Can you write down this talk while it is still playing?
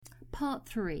Part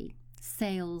 3.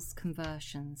 Sales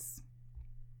conversions.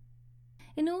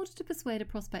 In order to persuade a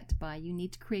prospect to buy, you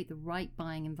need to create the right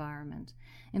buying environment.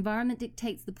 Environment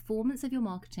dictates the performance of your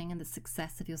marketing and the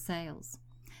success of your sales.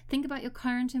 Think about your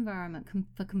current environment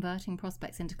for converting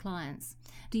prospects into clients.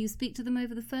 Do you speak to them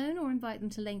over the phone or invite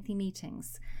them to lengthy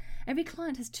meetings? Every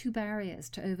client has 2 barriers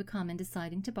to overcome in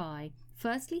deciding to buy.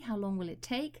 Firstly, how long will it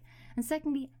take? And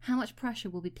secondly, how much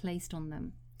pressure will be placed on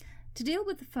them? To deal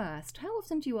with the first, how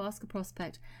often do you ask a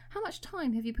prospect, how much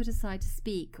time have you put aside to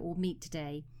speak or meet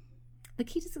today? The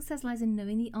key to success lies in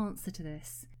knowing the answer to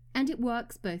this. And it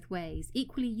works both ways.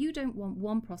 Equally, you don't want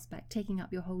one prospect taking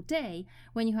up your whole day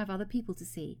when you have other people to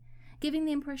see. Giving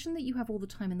the impression that you have all the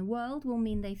time in the world will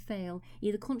mean they fail,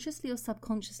 either consciously or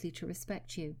subconsciously, to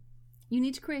respect you. You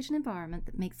need to create an environment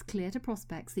that makes clear to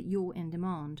prospects that you're in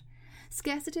demand.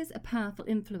 Scarcity is a powerful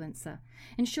influencer.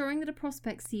 Ensuring that a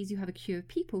prospect sees you have a queue of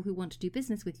people who want to do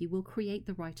business with you will create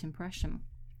the right impression.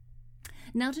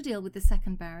 Now to deal with the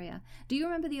second barrier. Do you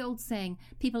remember the old saying,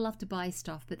 people love to buy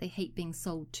stuff but they hate being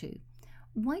sold to?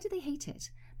 Why do they hate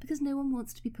it? Because no one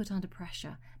wants to be put under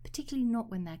pressure, particularly not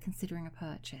when they're considering a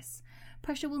purchase.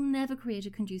 Pressure will never create a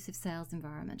conducive sales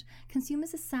environment.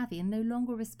 Consumers are savvy and no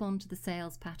longer respond to the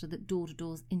sales pattern that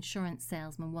door-to-door insurance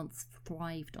salesmen once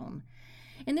thrived on.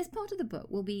 In this part of the book,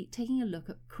 we'll be taking a look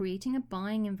at creating a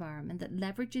buying environment that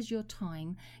leverages your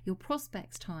time, your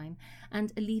prospect's time,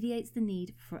 and alleviates the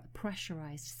need for a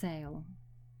pressurized sale.